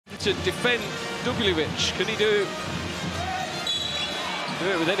to defend Dubljevic. Can he do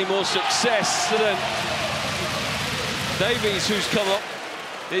it with any more success than Davies, who's come up,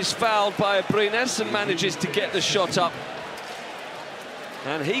 is fouled by Brines and manages to get the shot up.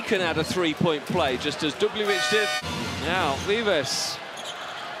 And he can add a three-point play, just as Dubljevic did. Now, Vives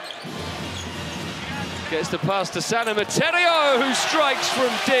gets the pass to Emeterio, who strikes from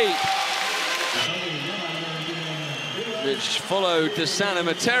deep. Which followed the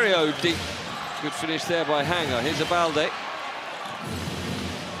Emeterio deep. Good finish there by Hanger. Here's Abalde.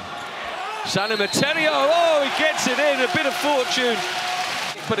 Emeterio, oh, he gets it in, a bit of fortune.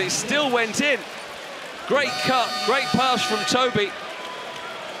 But it still went in. Great cut, great pass from Toby.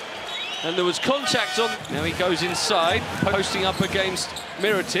 And there was contact on. Now he goes inside, posting up against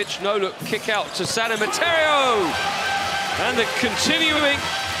Mirotic. No look, kick out to Emeterio. And they're continuing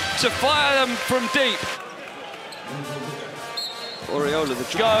to fire them from deep. Oriola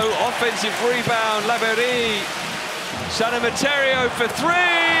the go, offensive rebound, Laverie. Emeterio for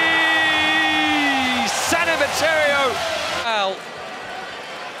three! Emeterio! Foul.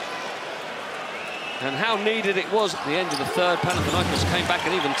 And how needed it was at the end of the third. Panathinaikos came back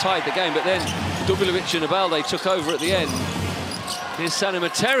and even tied the game, but then Dubljevic and Abalde took over at the end. Here's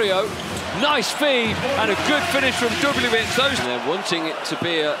Emeterio, nice feed and a good finish from Dubljevic. They're wanting it to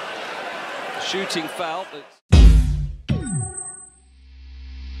be a shooting foul.